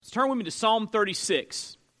turn with me to Psalm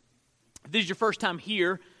 36. If this is your first time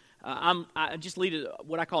here, I just lead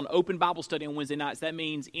what I call an open Bible study on Wednesday nights. That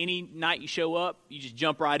means any night you show up, you just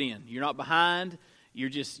jump right in. You're not behind. You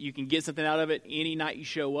can get something out of it any night you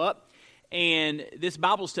show up. And this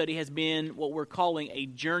Bible study has been what we're calling a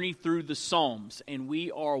journey through the Psalms. And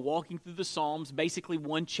we are walking through the Psalms, basically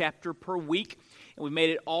one chapter per week. And we've made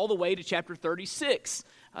it all the way to chapter 36.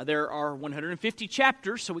 There are 150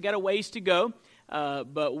 chapters, so we got a ways to go.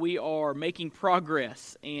 But we are making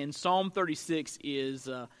progress. And Psalm 36 is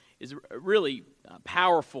a really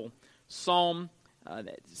powerful psalm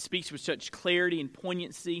that speaks with such clarity and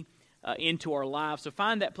poignancy into our lives. So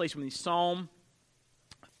find that place with me, Psalm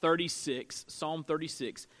 36. Psalm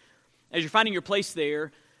 36. As you're finding your place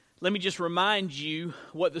there, let me just remind you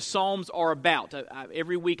what the Psalms are about.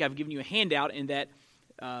 Every week I've given you a handout, and that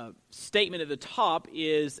statement at the top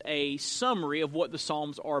is a summary of what the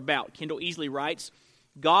Psalms are about. Kendall Easley writes,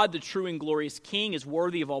 God, the true and glorious King, is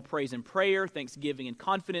worthy of all praise and prayer, thanksgiving and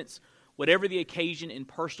confidence, whatever the occasion in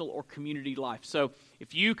personal or community life. So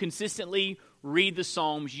if you consistently read the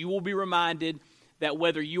Psalms, you will be reminded that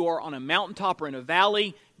whether you are on a mountaintop or in a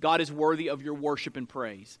valley, God is worthy of your worship and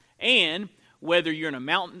praise. And whether you're on a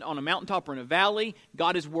mountaintop or in a valley,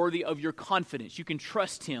 God is worthy of your confidence. You can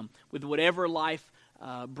trust Him with whatever life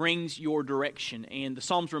brings your direction. And the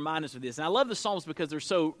Psalms remind us of this. And I love the Psalms because they're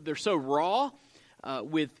so raw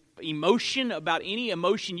with emotion. About any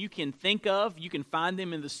emotion you can think of, you can find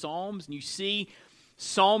them in the Psalms. And you see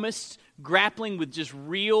psalmists grappling with just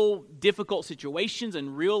real difficult situations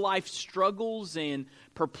and real life struggles and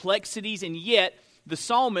perplexities, and yet the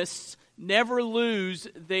psalmists never lose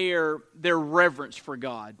their reverence for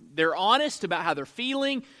God. They're honest about how they're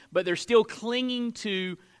feeling, but they're still clinging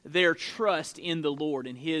to their trust in the Lord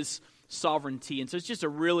and His sovereignty. And so it's just a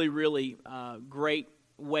really, really great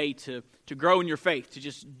way to grow in your faith, to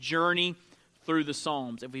just journey through the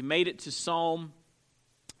Psalms. If we made it to Psalm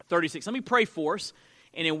 36, let me pray for us,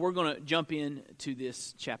 and then we're going to jump into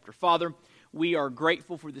this chapter. Father, we are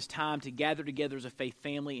grateful for this time to gather together as a faith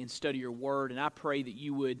family and study your word. And I pray that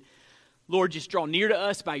you would, Lord, just draw near to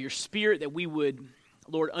us by your Spirit, that we would,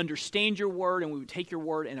 Lord, understand your word and we would take your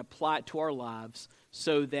word and apply it to our lives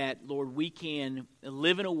so that, Lord, we can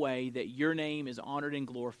live in a way that your name is honored and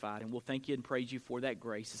glorified. And we'll thank you and praise you for that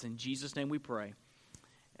grace. It's in Jesus' name we pray.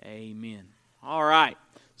 Amen. All right.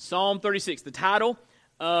 Psalm 36. The title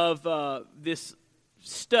of this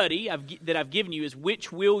study that I've given you is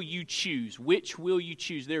Which Will You Choose? Which will you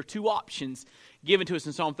choose? There are two options given to us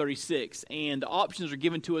in Psalm 36, and the options are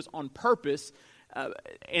given to us on purpose,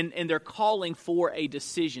 and they're calling for a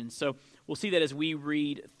decision. So we'll see that as we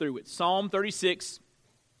read through it. Psalm 36,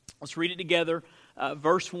 let's read it together.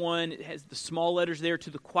 Verse 1, it has the small letters there, to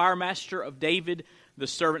the choir master of David, the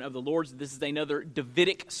servant of the Lord. This is another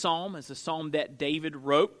Davidic psalm. It's a psalm that David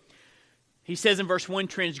wrote. He says in verse 1,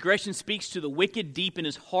 transgression speaks to the wicked deep in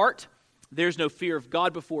his heart. There's no fear of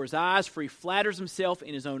God before his eyes, for he flatters himself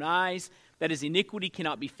in his own eyes, that his iniquity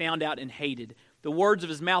cannot be found out and hated. The words of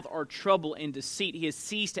his mouth are trouble and deceit. He has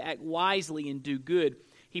ceased to act wisely and do good.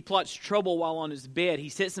 He plots trouble while on his bed. He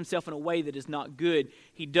sets himself in a way that is not good.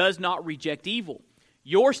 He does not reject evil.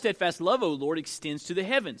 Your steadfast love, O Lord, extends to the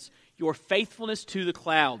heavens, your faithfulness to the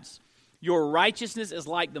clouds. Your righteousness is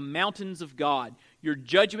like the mountains of God. Your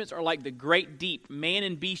judgments are like the great deep. Man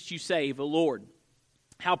and beast you save, O Lord.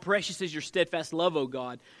 How precious is your steadfast love, O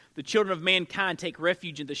God. The children of mankind take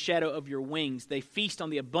refuge in the shadow of your wings. They feast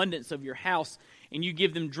on the abundance of your house, and you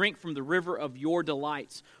give them drink from the river of your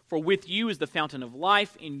delights. For with you is the fountain of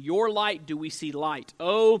life. In your light do we see light.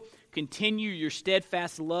 Oh, continue your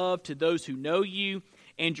steadfast love to those who know you,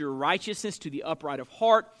 and your righteousness to the upright of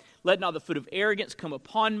heart. Let not the foot of arrogance come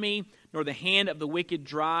upon me, nor the hand of the wicked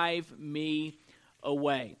drive me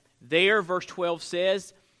away. There, verse 12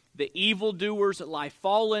 says, the evildoers lie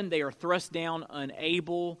fallen, they are thrust down,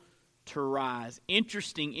 unable to rise.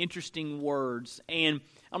 Interesting words. And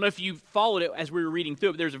I don't know if you followed it as we were reading through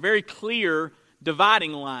it, but there's a very clear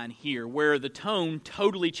dividing line here where the tone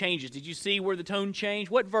totally changes. Did you see where the tone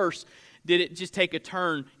changed? What verse did it just take a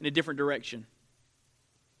turn in a different direction?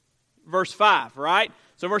 Verse 5, right?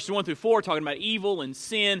 So verses 1 through 4 talking about evil and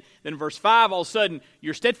sin. Then verse 5, all of a sudden,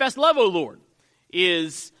 your steadfast love, O Lord,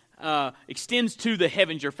 extends to the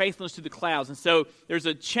heavens, your faithfulness to the clouds. And so there's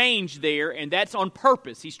a change there, and that's on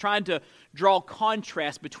purpose. He's trying to draw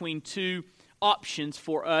contrast between two options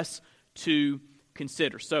for us to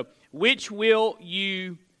consider. So, which will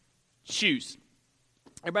you choose?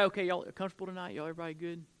 Everybody okay? Y'all comfortable tonight? Y'all everybody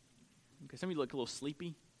good? Okay, some of you look a little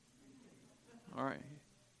sleepy. All right.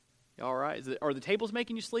 All right. Are the tables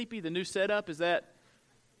making you sleepy? The new setup, is that?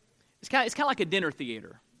 It's kind of like a dinner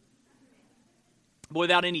theater. but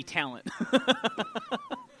without any talent.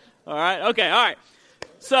 All right? Okay, all right.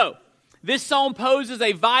 So, this psalm poses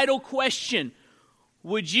a vital question.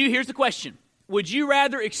 Here's the question. Would you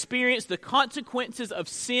rather experience the consequences of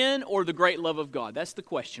sin or the great love of God? That's the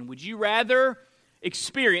question. Would you rather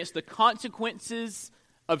experience the consequences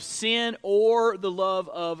of sin or the love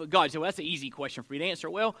of God? So that's an easy question for you to answer.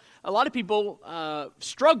 Well, a lot of people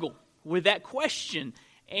struggle with that question,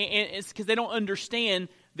 and it's because they don't understand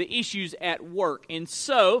the issues at work. And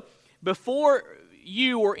so, before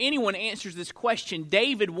you or anyone answers this question,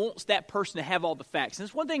 David wants that person to have all the facts. And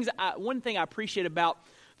it's one thing I appreciate about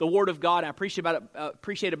the Word of God, I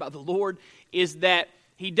appreciate about the Lord, is that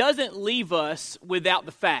He doesn't leave us without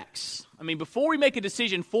the facts. I mean, before we make a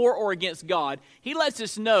decision for or against God, He lets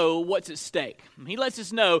us know what's at stake. He lets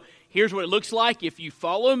us know, here's what it looks like if you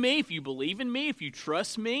follow me, if you believe in me, if you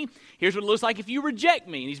trust me. Here's what it looks like if you reject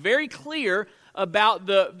me. And He's very clear about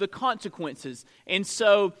the consequences. And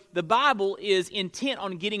so the Bible is intent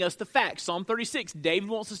on getting us the facts. Psalm 36, David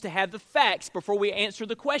wants us to have the facts before we answer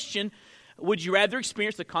the question, would you rather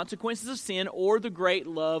experience the consequences of sin or the great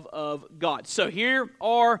love of God? So here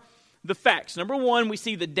are the facts. Number one, we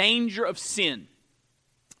see the danger of sin.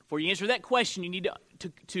 Before you answer that question, you need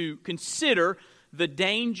to consider the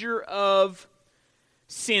danger of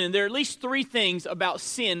sin. And there are at least three things about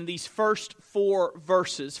sin in these first 4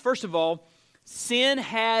 verses. First of all, sin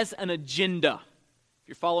has an agenda. If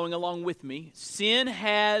you're following along with me, sin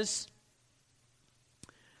has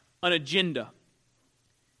an agenda.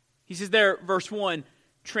 He says there, verse 1,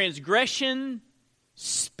 transgression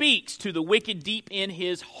speaks to the wicked deep in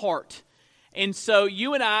his heart. And so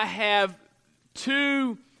you and I have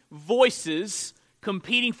two voices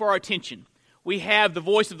competing for our attention. We have the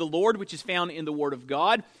voice of the Lord, which is found in the Word of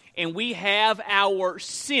God, and we have our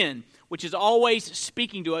sin, which is always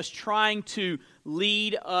speaking to us, trying to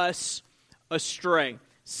lead us astray.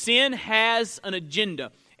 Sin has an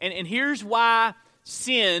agenda. And here's why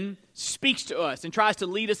sin speaks to us and tries to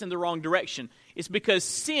lead us in the wrong direction. It's because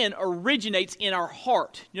sin originates in our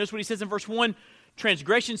heart. Notice what he says in verse 1,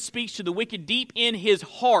 transgression speaks to the wicked deep in his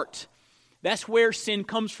heart. That's where sin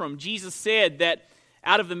comes from. Jesus said that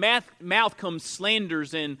out of the mouth comes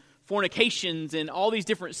slanders and fornications and all these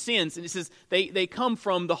different sins. And it says they come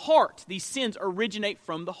from the heart. These sins originate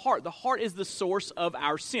from the heart. The heart is the source of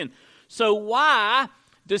our sin. So why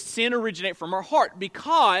does sin originate from our heart?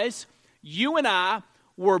 Because you and I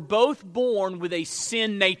were both born with a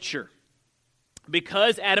sin nature.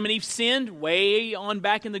 Because Adam and Eve sinned way on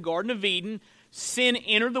back in the Garden of Eden, sin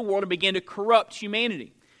entered the world and began to corrupt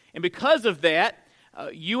humanity. And because of that,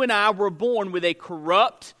 you and I were born with a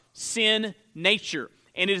corrupt sin nature.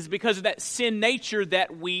 And it is because of that sin nature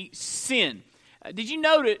that we sin. Did you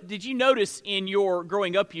notice in your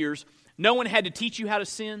growing up years, no one had to teach you how to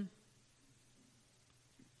sin?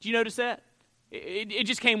 Did you notice that? It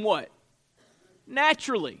just came what?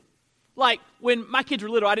 Naturally. Like, when my kids were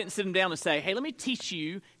little, I didn't sit them down and say, hey, let me teach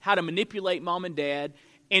you how to manipulate mom and dad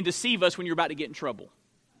and deceive us when you're about to get in trouble.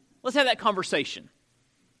 Let's have that conversation.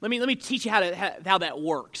 Let me teach you how that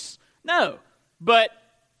works. No, but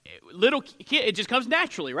little kid, it just comes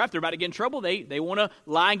naturally, right? If they're about to get in trouble, they want to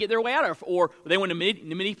lie and get their way out of, or they want to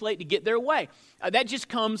manipulate to get their way. That just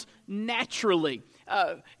comes naturally.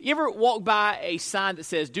 You ever walk by a sign that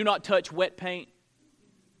says, do not touch wet paint?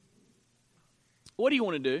 What do you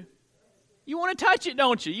want to do? You want to touch it,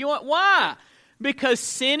 don't you? Why? Because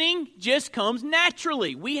sinning just comes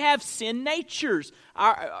naturally. We have sin natures.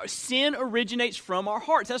 Our sin originates from our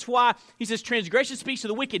hearts. That's why he says transgression speaks to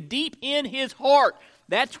the wicked deep in his heart.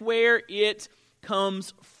 That's where it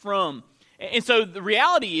comes from. And so the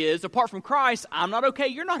reality is, apart from Christ, I'm not okay,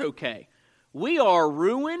 you're not okay. We are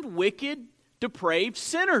ruined, wicked, depraved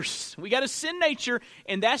sinners. We got a sin nature,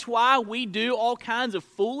 and that's why we do all kinds of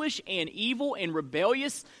foolish and evil and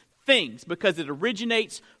rebellious things, because it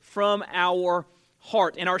originates from our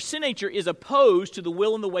heart. And our sin nature is opposed to the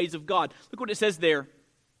will and the ways of God. Look what it says there.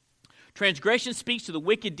 Transgression speaks to the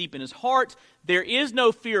wicked deep in his heart. There is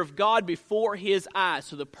no fear of God before his eyes.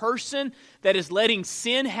 So the person that is letting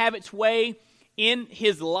sin have its way in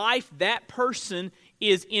his life, that person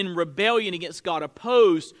is in rebellion against God,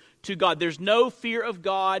 opposed to God. There's no fear of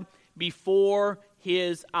God before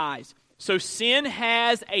his eyes. So sin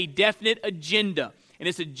has a definite agenda. And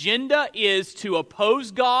its agenda is to oppose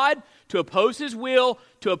God, to oppose his will,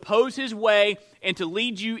 to oppose his way, and to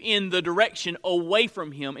lead you in the direction away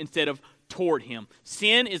from him instead of toward him.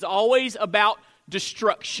 Sin is always about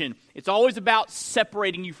destruction. It's always about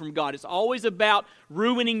separating you from God. It's always about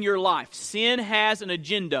ruining your life. Sin has an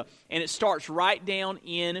agenda, and it starts right down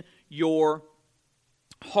in your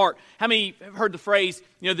heart. How many have heard the phrase,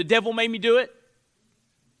 the devil made me do it?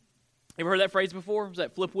 Ever heard that phrase before? Was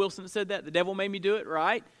that Flip Wilson that said that? The devil made me do it,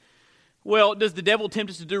 right? Well, does the devil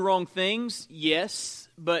tempt us to do wrong things? Yes.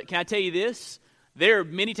 But can I tell you this? There are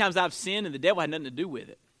many times I've sinned and the devil had nothing to do with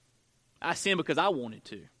it. I sinned because I wanted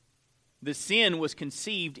to. The sin was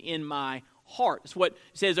conceived in my heart. That's what it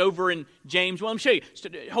says over in James 1. Let me show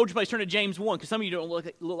you. Hold your place. Turn to James 1 because some of you don't look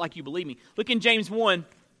like you believe me. Look in James 1.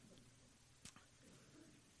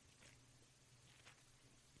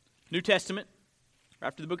 New Testament.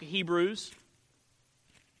 After the book of Hebrews.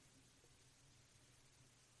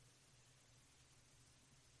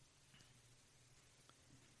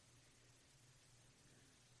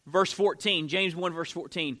 Verse 14, James 1 verse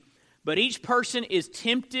 14. But each person is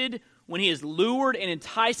tempted when he is lured and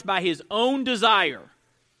enticed by his own desire.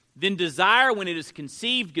 Then desire, when it is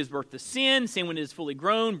conceived, gives birth to sin. Sin, when it is fully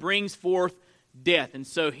grown, brings forth death. And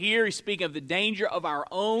so here he's speaking of the danger of our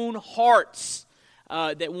own hearts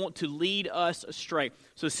that want to lead us astray.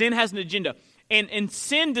 So sin has an agenda. And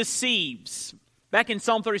sin deceives. Back in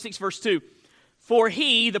Psalm 36 verse 2. For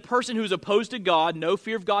he, the person who is opposed to God, no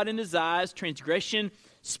fear of God in his eyes, transgression,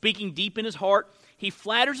 speaking deep in his heart, he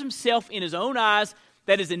flatters himself in his own eyes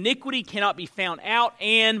that his iniquity cannot be found out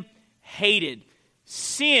and hated.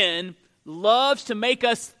 Sin loves to make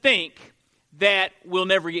us think that we'll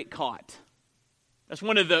never get caught. That's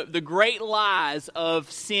one of the great lies of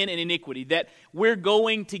sin and iniquity, that we're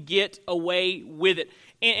going to get away with it.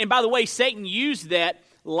 And by the way, Satan used that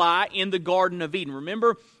lie in the Garden of Eden.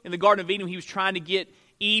 Remember, in the Garden of Eden, he was trying to get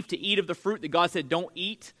Eve to eat of the fruit that God said, don't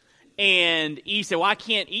eat. And Eve said, well, I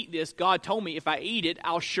can't eat this. God told me if I eat it,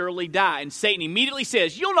 I'll surely die. And Satan immediately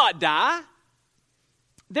says, you'll not die.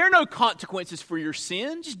 There are no consequences for your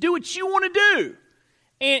sin. Just do what you want to do.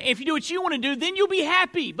 And if you do what you want to do, then you'll be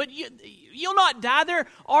happy. But you'll not die. There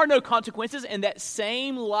are no consequences. And that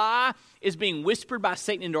same lie is being whispered by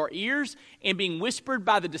Satan into our ears and being whispered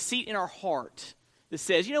by the deceit in our heart that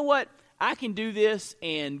says, you know what? I can do this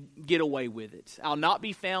and get away with it. I'll not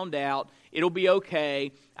be found out. It'll be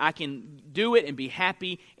okay. I can do it and be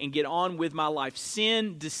happy and get on with my life.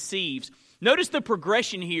 Sin deceives. Notice the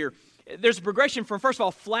progression here. There's a progression from, first of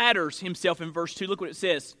all, flatters himself in verse 2. Look what it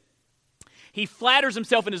says. He flatters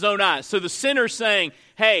himself in his own eyes. So the sinner's saying,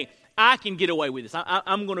 hey, I can get away with this.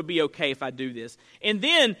 I'm going to be okay if I do this. And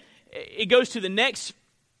then it goes to the next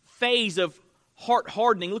phase of heart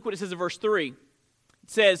hardening. Look what it says in verse 3. It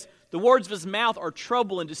says, the words of his mouth are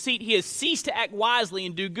trouble and deceit. He has ceased to act wisely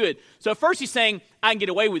and do good. So at first he's saying, I can get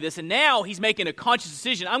away with this. And now he's making a conscious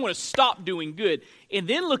decision. I'm going to stop doing good. And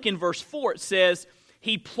then look in verse 4. It says,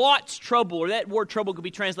 he plots trouble, or that word trouble could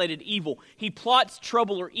be translated evil. He plots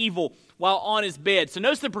trouble or evil while on his bed. So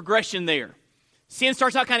notice the progression there. Sin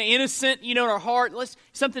starts out kind of innocent, in our heart. Hey,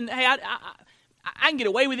 I can get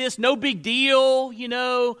away with this. No big deal,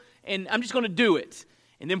 and I'm just going to do it.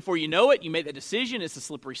 And then before you know it, you make that decision. It's a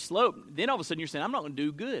slippery slope. Then all of a sudden you're saying, I'm not going to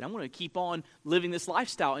do good. I'm going to keep on living this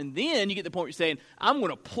lifestyle. And then you get to the point where you're saying, I'm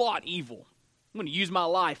going to plot evil. I'm going to use my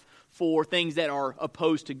life for things that are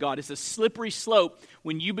opposed to God. It's a slippery slope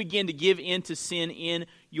when you begin to give in to sin in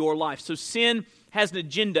your life. So sin has an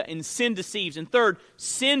agenda, and sin deceives. And third,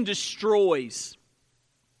 sin destroys.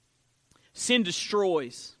 Sin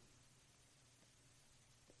destroys.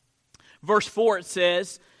 Verse 4, it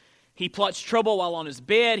says, he plots trouble while on his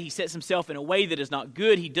bed. He sets himself in a way that is not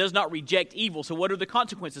good. He does not reject evil. So what are the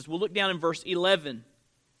consequences? We'll look down in verse 11.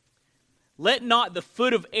 Let not the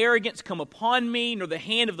foot of arrogance come upon me, nor the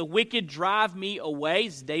hand of the wicked drive me away.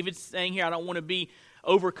 As David's saying here, I don't want to be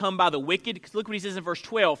overcome by the wicked. Because look what he says in verse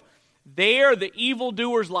 12. There the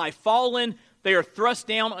evildoers lie fallen. They are thrust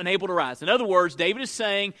down, unable to rise. In other words, David is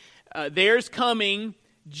saying there's coming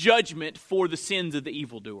judgment for the sins of the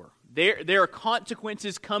evildoer. There are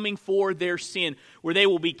consequences coming for their sin where they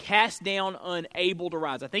will be cast down, unable to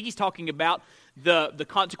rise. I think he's talking about the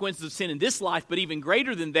consequences of sin in this life, but even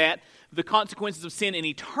greater than that, the consequences of sin in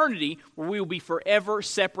eternity, where we will be forever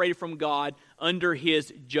separated from God under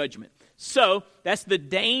his judgment. So that's the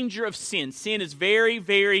danger of sin. Sin is very,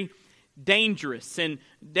 very dangerous. And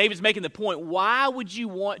David's making the point, why would you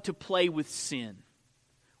want to play with sin?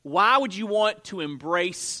 Why would you want to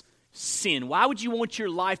embrace sin? Why would you want your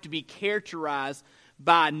life to be characterized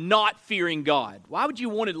by not fearing God? Why would you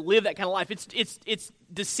want to live that kind of life? It's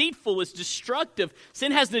deceitful, it's destructive.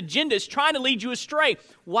 Sin has an agenda, it's trying to lead you astray.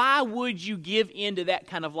 Why would you give in to that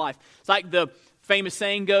kind of life? It's like the famous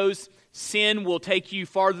saying goes, sin will take you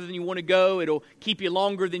farther than you want to go, it'll keep you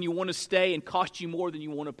longer than you want to stay, and cost you more than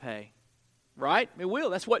you want to pay. Right? It will.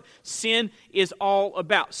 That's what sin is all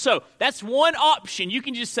about. So that's one option. You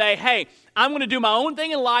can just say, hey, I'm going to do my own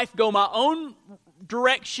thing in life, go my own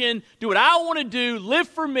direction, do what I want to do, live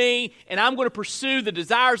for me, and I'm going to pursue the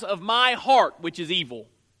desires of my heart, which is evil.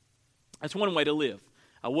 That's one way to live.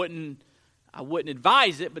 I wouldn't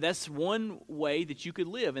advise it, but that's one way that you could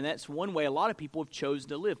live, and that's one way a lot of people have chosen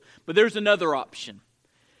to live. But there's another option.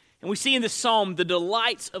 And we see in this psalm the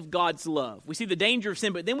delights of God's love. We see the danger of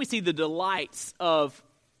sin, but then we see the delights of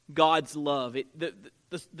God's love. The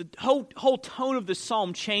whole tone of the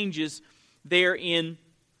psalm changes there in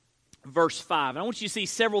verse 5. And I want you to see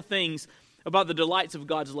several things about the delights of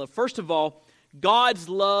God's love. First of all, God's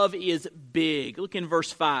love is big. Look in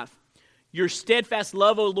verse 5. Your steadfast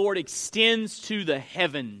love, O Lord, extends to the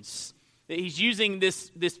heavens. He's using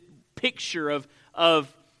this picture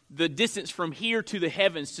of the distance from here to the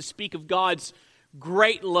heavens to speak of God's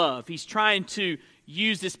great love. He's trying to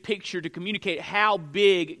use this picture to communicate how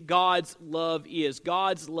big God's love is.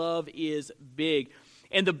 God's love is big.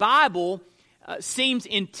 And the Bible seems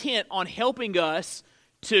intent on helping us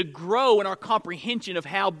to grow in our comprehension of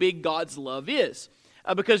how big God's love is.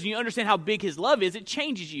 Because when you understand how big His love is, it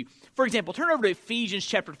changes you. For example, turn over to Ephesians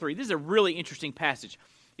chapter 3. This is a really interesting passage.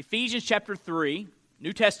 Ephesians chapter 3,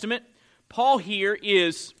 New Testament. Paul here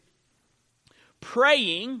is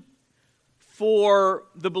praying for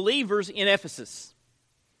the believers in Ephesus.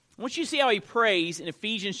 I want you to see how he prays in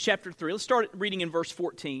Ephesians chapter 3. Let's start reading in verse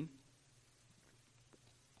 14.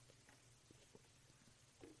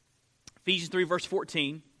 Ephesians 3, verse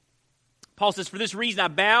 14. Paul says, "For this reason I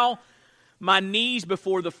bow my knees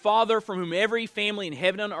before the Father, from whom every family in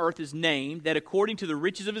heaven and on earth is named, that according to the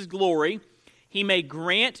riches of His glory, He may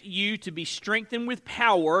grant you to be strengthened with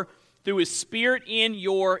power through His Spirit in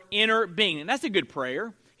your inner being." And that's a good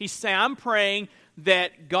prayer. He's saying, I'm praying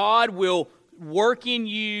that God will work in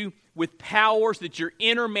you with power so that your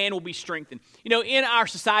inner man will be strengthened. You know, in our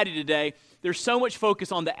society today, there's so much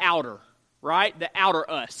focus on the outer, right? The outer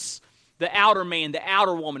us. The outer man, the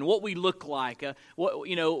outer woman, what we look like,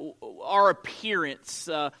 our appearance,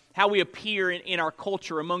 how we appear in our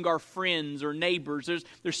culture among our friends or neighbors.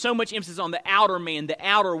 There's so much emphasis on the outer man, the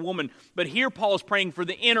outer woman. But here Paul is praying for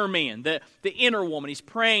the inner man, the inner woman. He's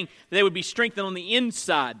praying that they would be strengthened on the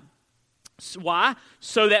inside. Why?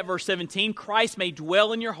 So that, verse 17, Christ may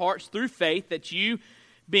dwell in your hearts through faith, that you,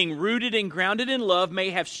 being rooted and grounded in love,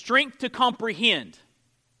 may have strength to comprehend.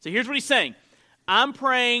 So here's what he's saying. I'm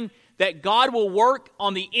praying that God will work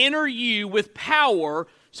on the inner you with power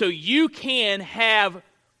so you can have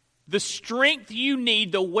the strength you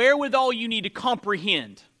need, the wherewithal you need to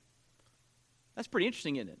comprehend. That's pretty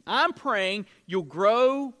interesting, isn't it? I'm praying you'll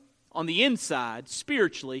grow on the inside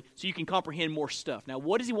spiritually so you can comprehend more stuff. Now,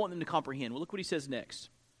 what does he want them to comprehend? Well, look what he says next.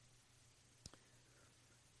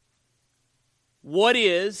 What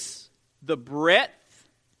is the breadth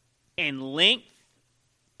and length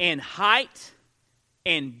and height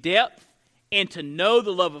and depth, and to know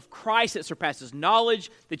the love of Christ that surpasses knowledge,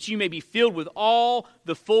 that you may be filled with all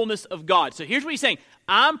the fullness of God. So here's what he's saying.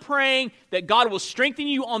 I'm praying that God will strengthen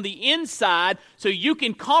you on the inside so you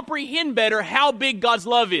can comprehend better how big God's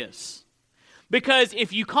love is. Because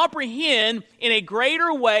if you comprehend in a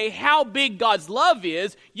greater way how big God's love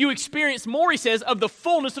is, you experience more, he says, of the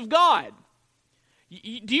fullness of God.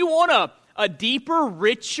 Do you want a deeper,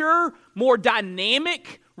 richer, more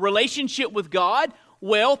dynamic relationship with God?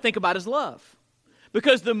 Well, think about His love.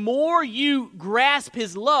 Because the more you grasp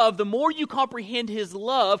His love, the more you comprehend His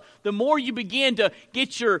love, the more you begin to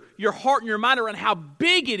get your heart and your mind around how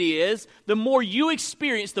big it is, the more you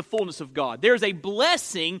experience the fullness of God. There's a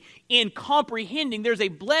blessing in comprehending. There's a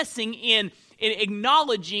blessing in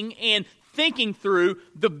acknowledging and thinking through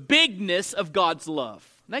the bigness of God's love.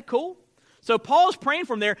 Isn't that cool? So Paul's praying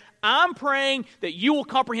from there. I'm praying that you will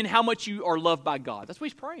comprehend how much you are loved by God. That's what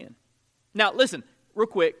he's praying. Now, listen. Real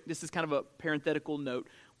quick, this is kind of a parenthetical note.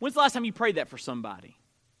 When's the last time you prayed that for somebody?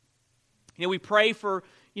 You know, we pray for,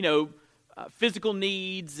 physical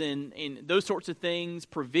needs and those sorts of things,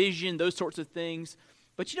 provision, those sorts of things.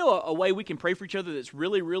 But a way we can pray for each other that's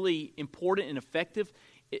really, really important and effective,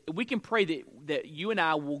 we can pray that you and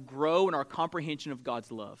I will grow in our comprehension of God's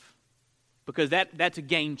love. Because that's a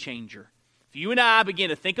game changer. If you and I begin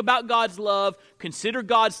to think about God's love, consider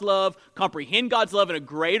God's love, comprehend God's love in a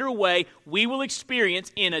greater way, we will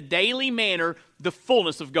experience in a daily manner the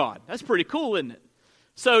fullness of God. That's pretty cool, isn't it?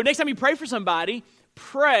 So next time you pray for somebody,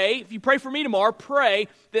 pray, if you pray for me tomorrow, pray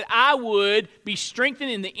that I would be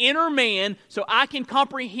strengthened in the inner man so I can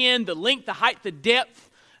comprehend the length, the height, the depth,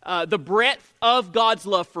 the breadth of God's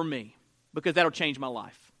love for me. Because that'll change my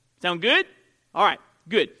life. Sound good? All right,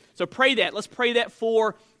 good. So pray that. Let's pray that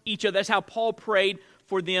for each other. That's how Paul prayed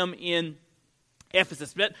for them in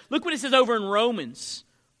Ephesus. But look what it says over in Romans.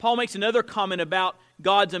 Paul makes another comment about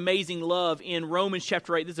God's amazing love in Romans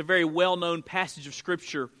chapter 8. This is a very well-known passage of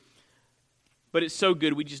Scripture, but it's so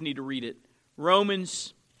good we just need to read it.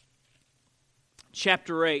 Romans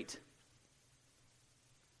chapter 8,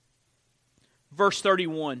 verse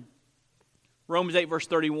 31. Romans 8, verse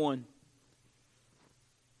 31.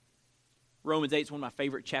 Romans 8 is one of my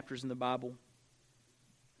favorite chapters in the Bible.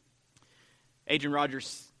 Adrian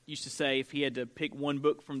Rogers used to say if he had to pick one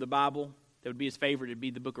book from the Bible that would be his favorite, it would be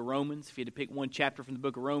the book of Romans. If he had to pick one chapter from the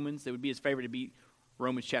book of Romans, that would be his favorite, it would be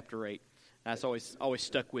Romans chapter 8. That's always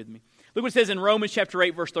stuck with me. Look what it says in Romans chapter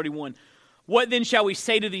 8, verse 31. What then shall we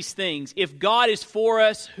say to these things? If God is for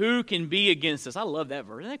us, who can be against us? I love that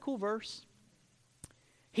verse. Isn't that a cool verse?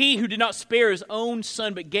 He who did not spare his own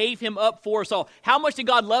son, but gave him up for us all. How much did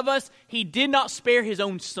God love us? He did not spare his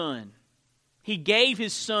own son. He gave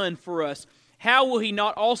his son for us. How will he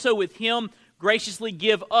not also with him graciously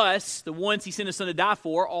give us, the ones he sent his son to die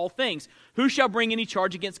for, all things? Who shall bring any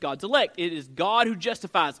charge against God's elect? It is God who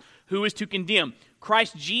justifies. Who is to condemn?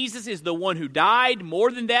 Christ Jesus is the one who died,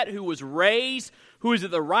 more than that, who was raised, who is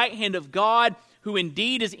at the right hand of God, who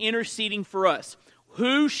indeed is interceding for us.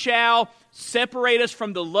 Who shall separate us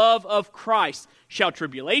from the love of Christ? Shall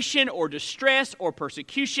tribulation or distress or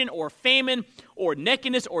persecution or famine or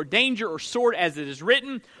nakedness or danger or sword, as it is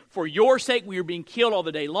written, for your sake we are being killed all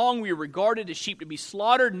the day long. We are regarded as sheep to be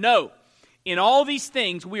slaughtered. No, in all these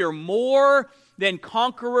things we are more than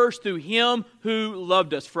conquerors through him who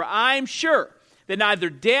loved us. For I am sure that neither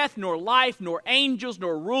death, nor life, nor angels,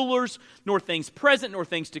 nor rulers, nor things present, nor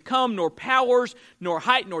things to come, nor powers, nor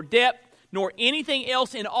height, nor depth, nor anything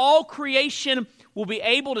else in all creation will be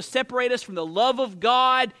able to separate us from the love of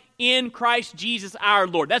God in Christ Jesus our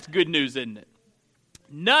Lord. That's good news, isn't it?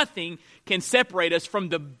 Nothing can separate us from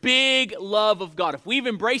the big love of God. If we've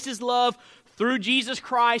embraced His love through Jesus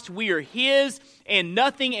Christ, we are His, and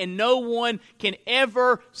nothing and no one can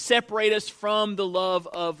ever separate us from the love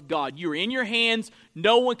of God. You're in your hands.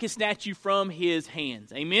 No one can snatch you from His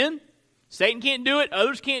hands. Amen? Satan can't do it.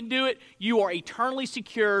 Others can't do it. You are eternally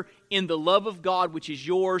secure in the love of God, which is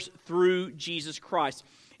yours through Jesus Christ.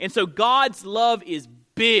 And so God's love is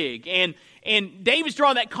big. And David's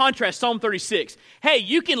drawing that contrast, Psalm 36. Hey,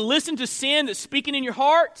 you can listen to sin that's speaking in your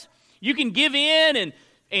heart. You can give in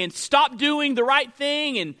and stop doing the right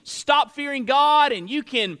thing and stop fearing God. And you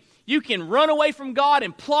can run away from God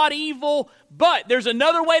and plot evil. But there's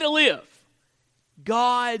another way to live.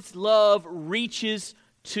 God's love reaches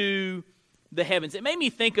to the heavens. It made me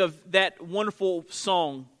think of that wonderful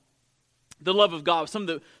song, The Love of God. Some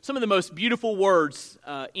of the most beautiful words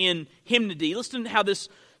in hymnody. Listen to how this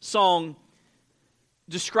song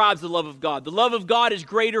describes the love of God. The love of God is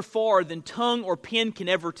greater far than tongue or pen can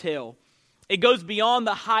ever tell. It goes beyond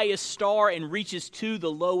the highest star and reaches to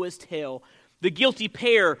the lowest hell. The guilty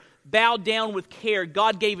pair bowed down with care.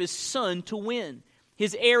 God gave His Son to win.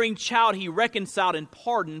 His erring child He reconciled and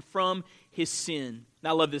pardoned from his sin. Now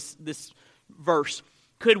I love this verse.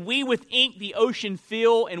 Could we with ink the ocean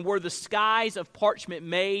fill, and were the skies of parchment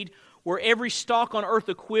made, were every stalk on earth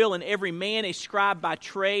a quill, and every man a scribe by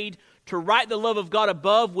trade, to write the love of God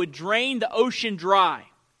above would drain the ocean dry,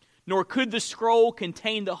 nor could the scroll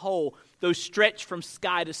contain the whole, though stretched from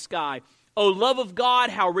sky to sky. O love of God,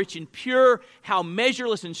 how rich and pure, how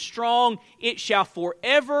measureless and strong, it shall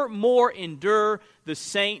forevermore endure, the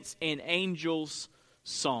saints and angels'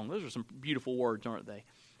 song. Those are some beautiful words, aren't they?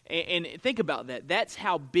 And think about that. That's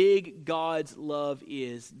how big God's love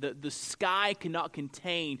is. The sky cannot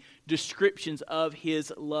contain descriptions of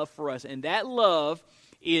His love for us. And that love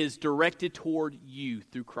is directed toward you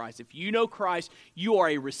through Christ. If you know Christ, you are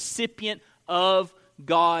a recipient of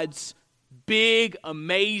God's big,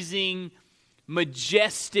 amazing,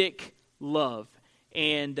 majestic love.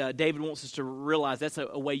 And David wants us to realize that's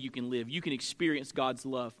a way you can live. You can experience God's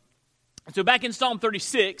love. And so back in Psalm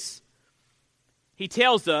 36, he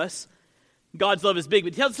tells us God's love is big,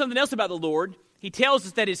 but he tells us something else about the Lord. He tells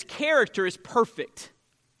us that His character is perfect.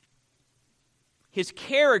 His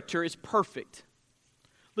character is perfect.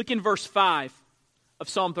 Look in verse 5 of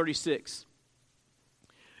Psalm 36.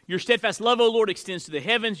 Your steadfast love, O Lord, extends to the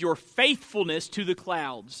heavens, your faithfulness to the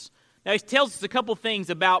clouds. Now, he tells us a couple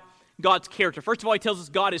things about God's character. First of all, he tells us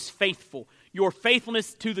God is faithful. Your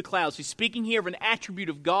faithfulness to the clouds. He's speaking here of an attribute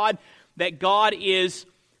of God, that God is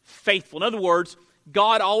faithful. In other words,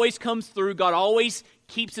 God always comes through. God always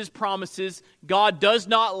keeps His promises. God does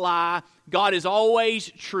not lie. God is always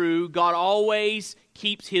true. God always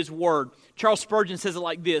keeps His word. Charles Spurgeon says it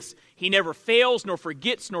like this: He never fails, nor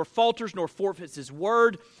forgets, nor falters, nor forfeits His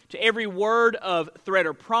word. To every word of threat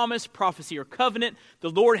or promise, prophecy or covenant, the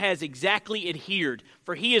Lord has exactly adhered.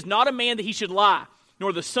 For He is not a man that He should lie,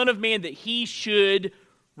 nor the Son of Man that he should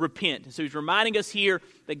repent. And so he's reminding us here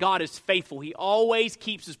that God is faithful. He always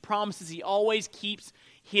keeps his promises. He always keeps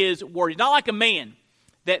his word. He's not like a man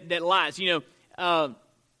that lies. You know,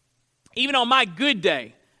 even on my good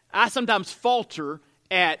day, I sometimes falter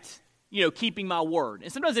at, keeping my word.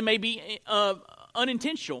 And sometimes it may be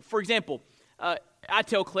unintentional. For example, I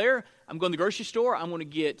tell Claire, I'm going to the grocery store, I'm going to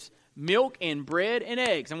get milk and bread and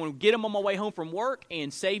eggs. I'm going to get them on my way home from work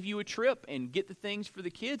and save you a trip and get the things for the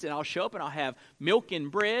kids, and I'll show up and I'll have milk and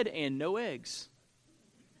bread and no eggs.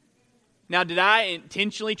 Now, did I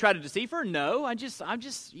intentionally try to deceive her? No,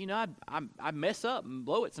 I mess up and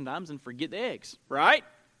blow it sometimes and forget the eggs, right?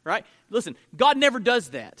 Right? Listen, God never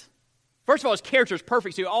does that. First of all, his character is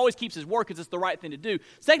perfect, so he always keeps his word because it's the right thing to do.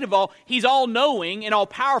 Second of all, he's all-knowing and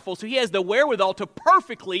all-powerful, so he has the wherewithal to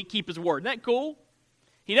perfectly keep his word. Isn't that cool?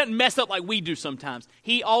 He doesn't mess up like we do sometimes.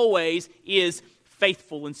 He always is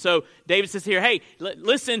faithful. And so David says here, hey,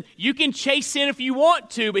 listen, you can chase sin if you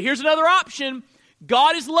want to, but here's another option.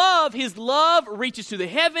 God is love. His love reaches to the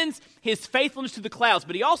heavens, his faithfulness to the clouds.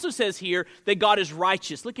 But he also says here that God is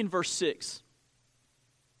righteous. Look in verse 6.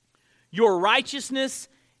 Your righteousness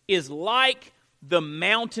is like the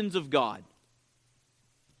mountains of God.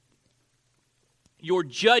 Your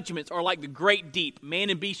judgments are like the great deep.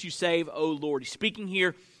 Man and beast you save, O Lord. He's speaking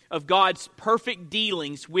here of God's perfect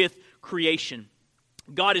dealings with creation.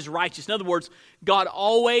 God is righteous. In other words, God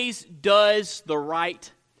always does the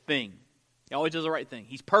right thing. He always does the right thing.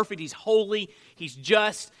 He's perfect. He's holy. He's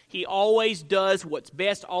just. He always does what's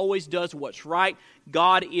best, always does what's right.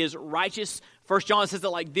 God is righteous. 1 John says it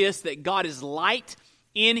like this, that God is light.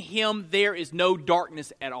 In him there is no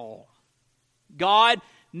darkness at all. God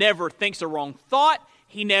never thinks a wrong thought.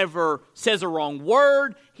 He never says a wrong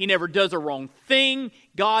word. He never does a wrong thing.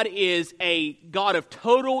 God is a God of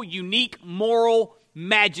total, unique, moral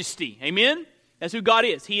majesty. Amen? That's who God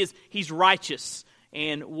is. He's righteous.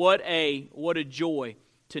 And what a joy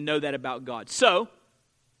to know that about God. So,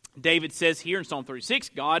 David says here in Psalm 36,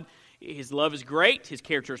 God, his love is great. His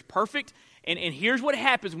character is perfect. And here's what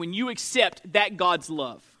happens when you accept that God's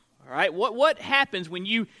love. All right? What happens when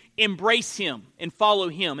you embrace him and follow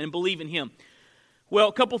him and believe in him? Well,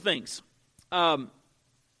 a couple things.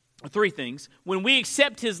 Three things. When we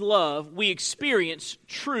accept his love, we experience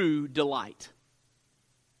true delight.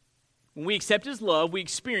 When we accept his love, we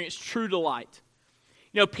experience true delight.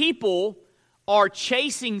 People are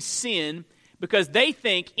chasing sin because they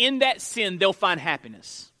think in that sin they'll find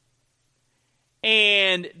happiness.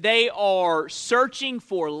 And they are searching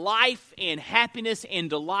for life and happiness and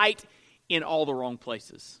delight in all the wrong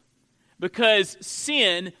places. Because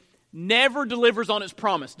sin never delivers on its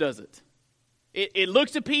promise, does it? It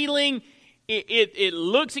looks appealing, it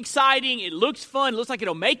looks exciting, it looks fun, it looks like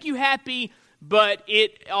it'll make you happy, but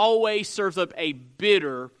it always serves up a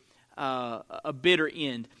bitter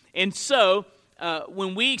end. And so,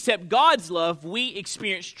 when we accept God's love, we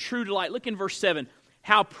experience true delight. Look in verse 7.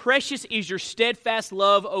 How precious is your steadfast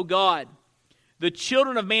love, O God. The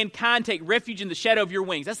children of mankind take refuge in the shadow of your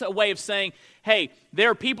wings. That's a way of saying, hey, there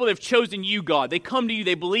are people that have chosen you, God. They come to you,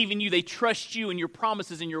 they believe in you, they trust you and your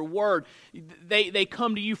promises and your word. They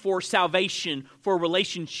come to you for salvation, for a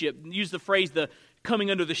relationship. Use the phrase, the coming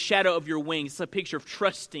under the shadow of your wings. It's a picture of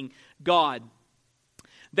trusting God.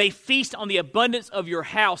 They feast on the abundance of your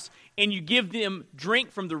house, and you give them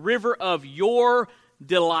drink from the river of your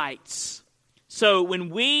delights. So when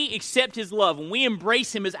we accept his love, when we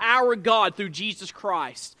embrace him as our God through Jesus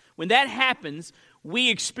Christ, when that happens, we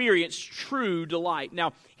experience true delight.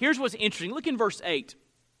 Now, here's what's interesting. Look in verse 8.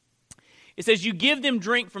 It says, you give them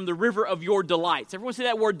drink from the river of your delights. Everyone say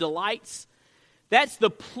that word delights? That's the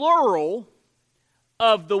plural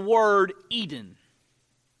of the word Eden.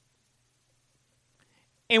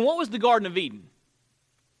 And what was the Garden of Eden?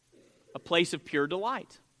 A place of pure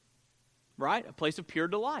delight. Right? A place of pure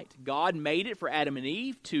delight. God made it for Adam and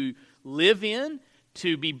Eve to live in,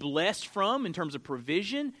 to be blessed from in terms of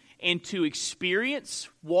provision, and to experience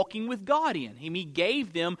walking with God in. He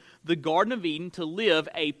gave them the Garden of Eden to live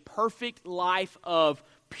a perfect life of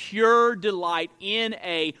pure delight in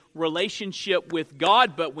a relationship with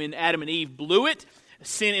God. But when Adam and Eve blew it,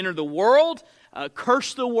 sin entered the world,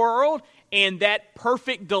 cursed the world, and that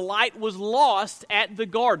perfect delight was lost at the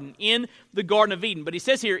garden, in the Garden of Eden. But he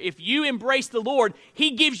says here, if you embrace the Lord,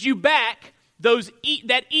 he gives you back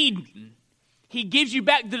that Eden. He gives you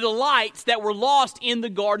back the delights that were lost in the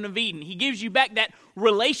Garden of Eden. He gives you back that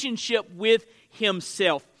relationship with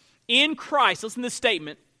himself. In Christ, listen to this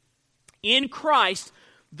statement. In Christ,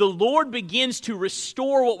 the Lord begins to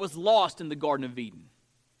restore what was lost in the Garden of Eden.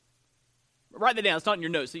 Write that down. It's not in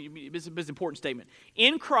your notes. It's an important statement.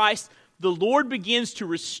 In Christ, the Lord begins to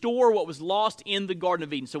restore what was lost in the Garden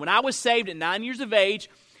of Eden. So when I was saved at 9 years of age,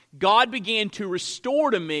 God began to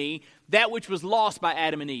restore to me that which was lost by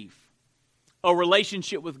Adam and Eve, a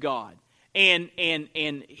relationship with God and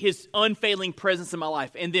His unfailing presence in my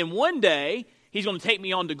life. And then one day, He's going to take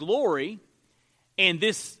me on to glory, and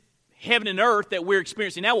this heaven and earth that we're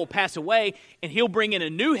experiencing now will pass away, and He'll bring in a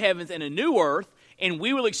new heavens and a new earth, and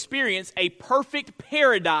we will experience a perfect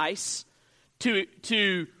paradise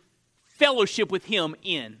to fellowship with Him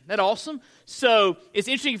in. Isn't that awesome? So it's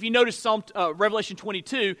interesting if you notice Revelation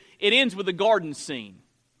 22, it ends with a garden scene.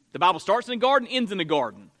 The Bible starts in a garden, ends in a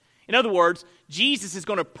garden. In other words, Jesus is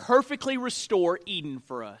going to perfectly restore Eden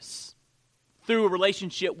for us through a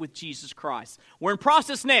relationship with Jesus Christ. We're in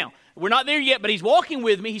process now. We're not there yet, but He's walking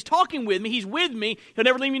with me. He's talking with me. He's with me. He'll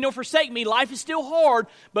never leave me nor forsake me. Life is still hard,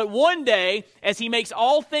 but one day, as He makes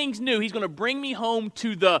all things new, He's going to bring me home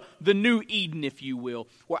to the new Eden, if you will,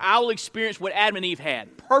 where I will experience what Adam and Eve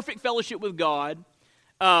had. Perfect fellowship with God,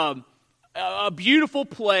 a beautiful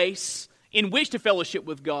place in which to fellowship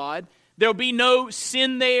with God. There'll be no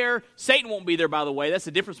sin there. Satan won't be there, by the way. That's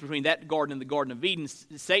the difference between that garden and the Garden of Eden.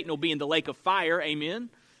 Satan will be in the lake of fire. Amen.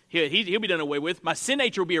 He'll be done away with. My sin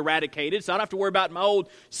nature will be eradicated, so I don't have to worry about my old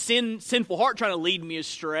sinful heart trying to lead me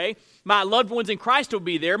astray. My loved ones in Christ will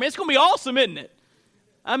be there. I mean, it's going to be awesome, isn't it?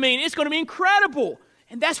 I mean, it's going to be incredible.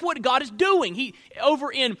 And that's what God is doing.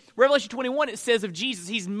 Over in Revelation 21, it says of Jesus,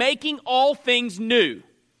 He's making all things new.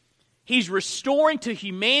 He's restoring to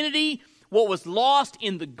humanity what was lost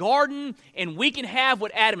in the garden, and we can have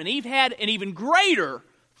what Adam and Eve had, and even greater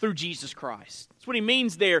through Jesus Christ. That's what He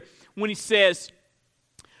means there when He says,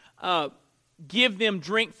 give them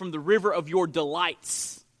drink from the river of your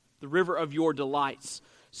delights. The river of your delights.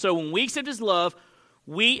 So when we accept His love,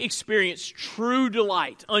 we experience true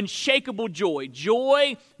delight, unshakable joy.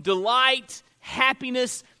 Joy, delight,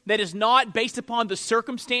 happiness that is not based upon the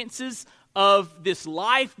circumstances of this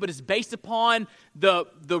life, but is based upon the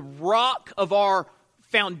rock of our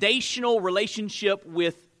foundational relationship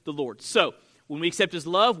with the Lord. So, when we accept His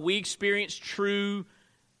love, we experience true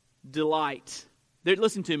delight.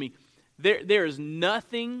 Listen to me. There is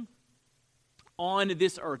nothing on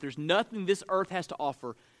this earth, there's nothing this earth has to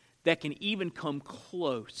offer that can even come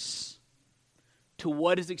close to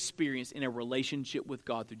what is experienced in a relationship with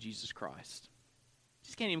God through Jesus Christ.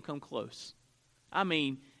 Just can't even come close. I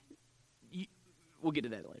mean, we'll get to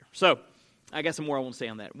that later. So, I got some more I want to say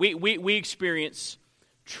on that. We experience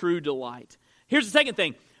true delight. Here's the second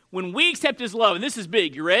thing. When we accept His love, and this is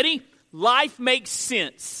big, you ready? Life makes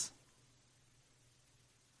sense.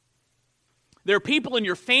 There are people in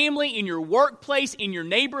your family, in your workplace, in your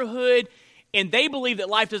neighborhood, and they believe that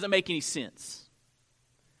life doesn't make any sense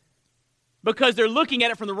because they're looking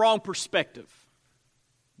at it from the wrong perspective.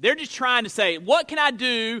 They're just trying to say, what can I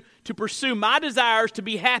do to pursue my desires to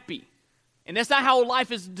be happy? And that's not how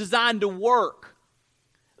life is designed to work.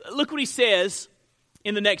 Look what he says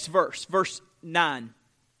in the next verse, verse 9.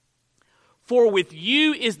 For with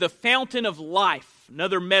you is the fountain of life.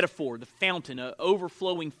 Another metaphor, the fountain, an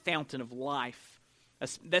overflowing fountain of life.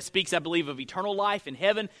 That speaks, I believe, of eternal life in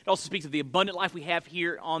heaven. It also speaks of the abundant life we have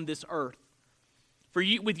here on this earth.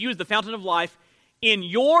 With you is the fountain of life. In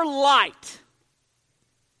your light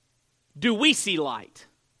do we see light.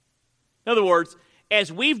 In other words,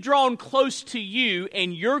 as we've drawn close to you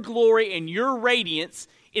and your glory and your radiance,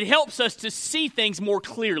 it helps us to see things more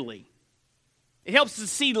clearly. It helps us to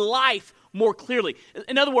see life more clearly.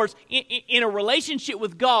 In other words, in a relationship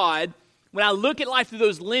with God, when I look at life through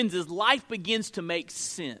those lenses, life begins to make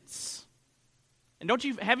sense. And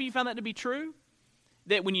have you found that to be true?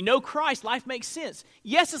 That when you know Christ, life makes sense.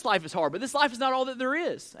 Yes, this life is hard, but this life is not all that there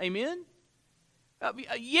is. Amen?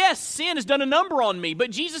 Yes, sin has done a number on me,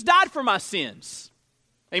 but Jesus died for my sins.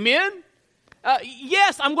 Amen?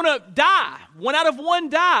 Yes, I'm going to die. 1 out of 1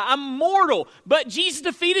 die. I'm mortal, but Jesus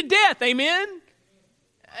defeated death. Amen?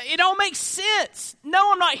 It all makes sense.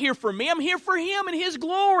 No, I'm not here for me. I'm here for Him and His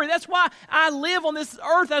glory. That's why I live on this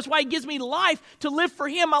earth. That's why He gives me life, to live for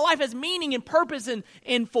Him. My life has meaning and purpose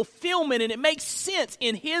and fulfillment, and it makes sense.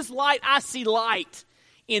 In His light, I see light.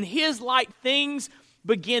 In His light, things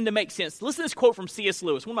begin to make sense. Listen to this quote from C.S.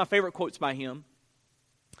 Lewis, one of my favorite quotes by him.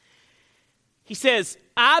 He says,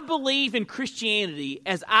 I believe in Christianity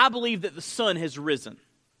as I believe that the sun has risen.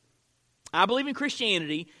 I believe in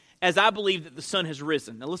Christianity as I believe that the sun has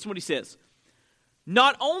risen. Now listen to what he says.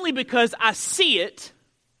 Not only because I see it,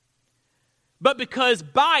 but because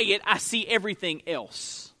by it I see everything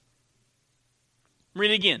else.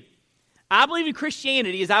 Read it again. I believe in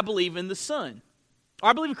Christianity as I believe in the sun. Or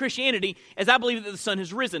I believe in Christianity as I believe that the sun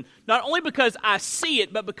has risen. Not only because I see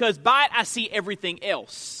it, but because by it I see everything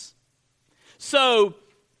else. So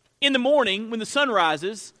in the morning, when the sun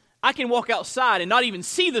rises, I can walk outside and not even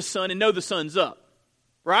see the sun and know the sun's up.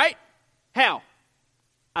 Right? How?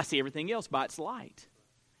 I see everything else by its light.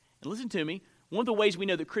 And listen to me, one of the ways we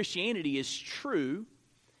know that Christianity is true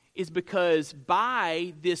is because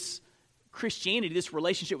by this Christianity, this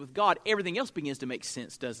relationship with God, everything else begins to make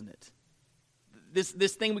sense, doesn't it?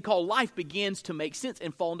 This thing we call life begins to make sense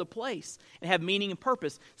and fall into place and have meaning and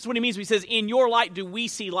purpose. This is what he means when he says, in your light do we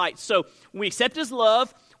see light. So when we accept his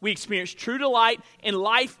love, we experience true delight, and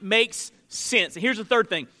life makes sense. And here's the third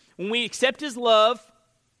thing. When we accept his love,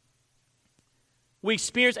 we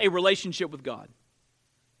experience a relationship with God.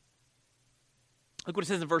 Look what it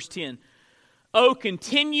says in verse 10. Oh,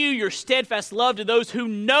 continue your steadfast love to those who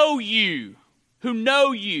know you,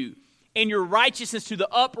 and your righteousness to the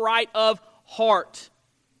upright of heart.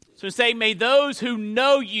 So say, may those who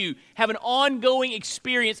know you have an ongoing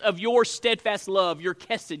experience of your steadfast love, your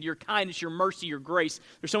chesed, your kindness, your mercy, your grace.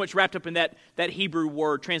 There's so much wrapped up in that Hebrew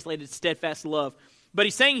word translated steadfast love. But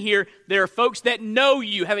he's saying here, there are folks that know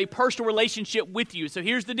you, have a personal relationship with you. So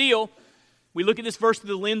here's the deal. We look at this verse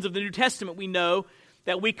through the lens of the New Testament. We know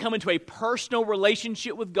that we come into a personal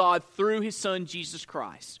relationship with God through his Son, Jesus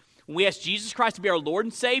Christ. When we ask Jesus Christ to be our Lord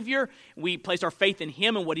and Savior, we place our faith in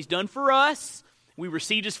him and what he's done for us. We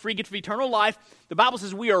received his free gift of eternal life. The Bible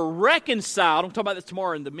says we are reconciled. I'll talk about this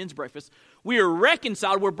tomorrow in the men's breakfast. We are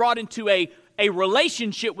reconciled. We're brought into a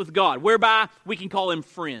relationship with God, whereby we can call him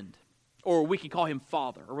friend, or we can call him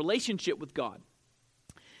Father, a relationship with God.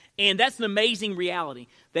 And that's an amazing reality,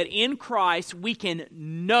 that in Christ we can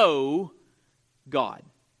know God,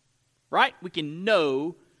 right? We can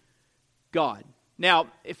know God. Now,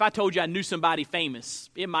 if I told you I knew somebody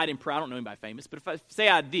famous, it might impress. I don't know anybody famous, but if I say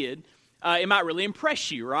I did, it might really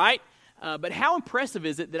impress you, right? But how impressive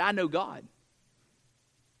is it that I know God?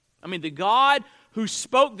 I mean, the God who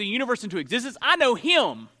spoke the universe into existence, I know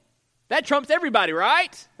him. That trumps everybody,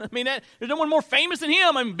 right? I mean, there's no one more famous than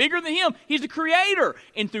him. I'm bigger than him. He's the creator.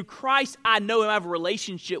 And through Christ, I know him. I have a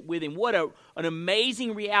relationship with him. What an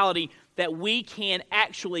amazing reality that we can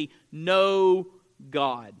actually know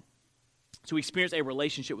God. So we experience a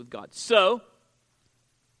relationship with God. So,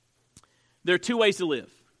 there are two ways to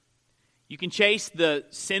live. You can chase the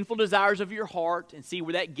sinful desires of your heart and see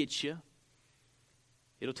where that gets you.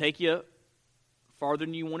 It'll take you farther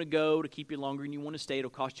than you want to go, to keep you longer than you want to stay. It'll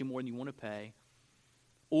cost you more than you want to pay.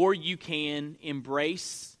 Or you can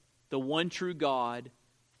embrace the one true God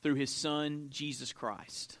through his Son, Jesus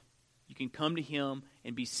Christ. You can come to him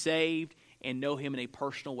and be saved and know him in a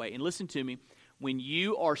personal way. And listen to me, when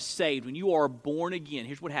you are saved, when you are born again,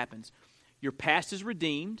 here's what happens. Your past is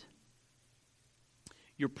redeemed,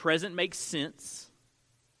 your present makes sense,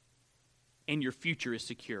 and your future is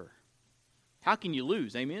secure. How can you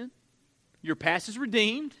lose? Amen? Your past is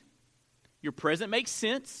redeemed, your present makes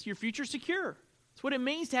sense, your future is secure. That's what it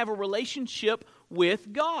means to have a relationship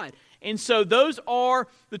with God. And so those are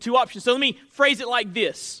the two options. So let me phrase it like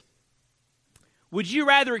this. Would you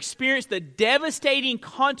rather experience the devastating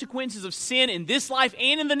consequences of sin in this life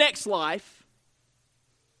and in the next life?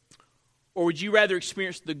 Or would you rather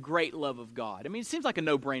experience the great love of God? I mean, it seems like a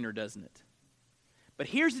no-brainer, doesn't it? But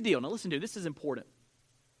here's the deal. Now listen to it. This is important.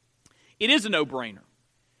 It is a no-brainer.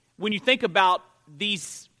 When you think about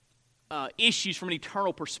these issues from an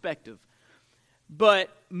eternal perspective. But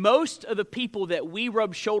most of the people that we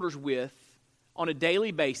rub shoulders with on a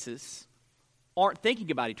daily basis aren't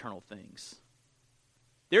thinking about eternal things.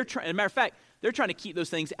 As a matter of fact, they're trying to keep those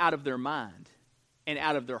things out of their mind and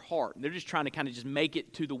out of their heart. They're just trying to kind of just make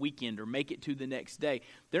it to the weekend or make it to the next day.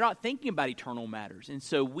 They're not thinking about eternal matters. And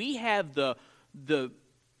so we have the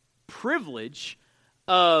privilege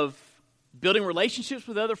of building relationships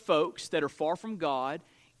with other folks that are far from God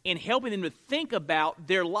and helping them to think about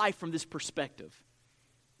their life from this perspective.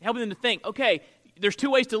 Helping them to think, okay, there's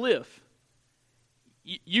two ways to live.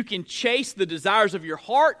 You can chase the desires of your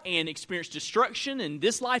heart and experience destruction in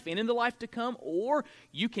this life and in the life to come, or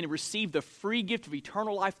you can receive the free gift of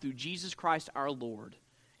eternal life through Jesus Christ our Lord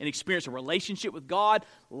and experience a relationship with God.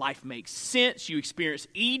 Life makes sense. You experience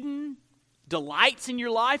Eden, delights in your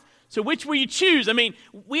life. So which will you choose? I mean,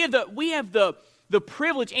 we have the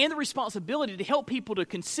privilege and the responsibility to help people to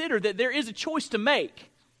consider that there is a choice to make,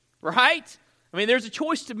 right? I mean, there's a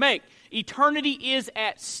choice to make. Eternity is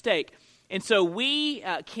at stake. And so we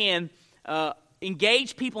can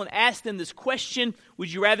engage people and ask them this question: would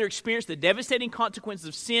you rather experience the devastating consequences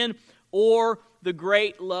of sin or the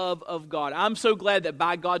great love of God? I'm so glad that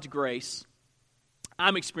by God's grace,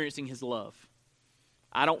 I'm experiencing his love.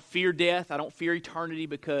 I don't fear death. I don't fear eternity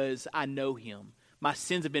because I know him. My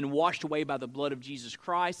sins have been washed away by the blood of Jesus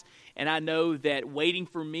Christ. And I know that waiting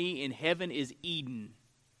for me in heaven is Eden.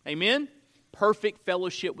 Amen? Perfect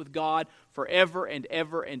fellowship with God forever and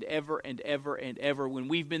ever and ever and ever and ever. When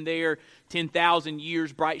we've been there 10,000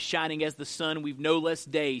 years, bright shining as the sun, we've no less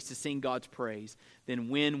days to sing God's praise than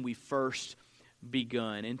when we first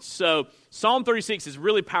begun. And so Psalm 36 is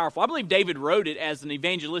really powerful. I believe David wrote it as an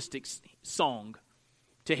evangelistic song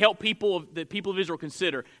to help the people of Israel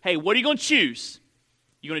consider, hey, what are you going to choose?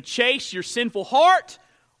 You going to chase your sinful heart,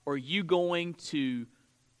 or are you going to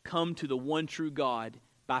come to the one true God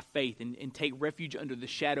by faith and take refuge under the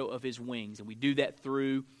shadow of His wings? And we do that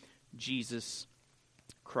through Jesus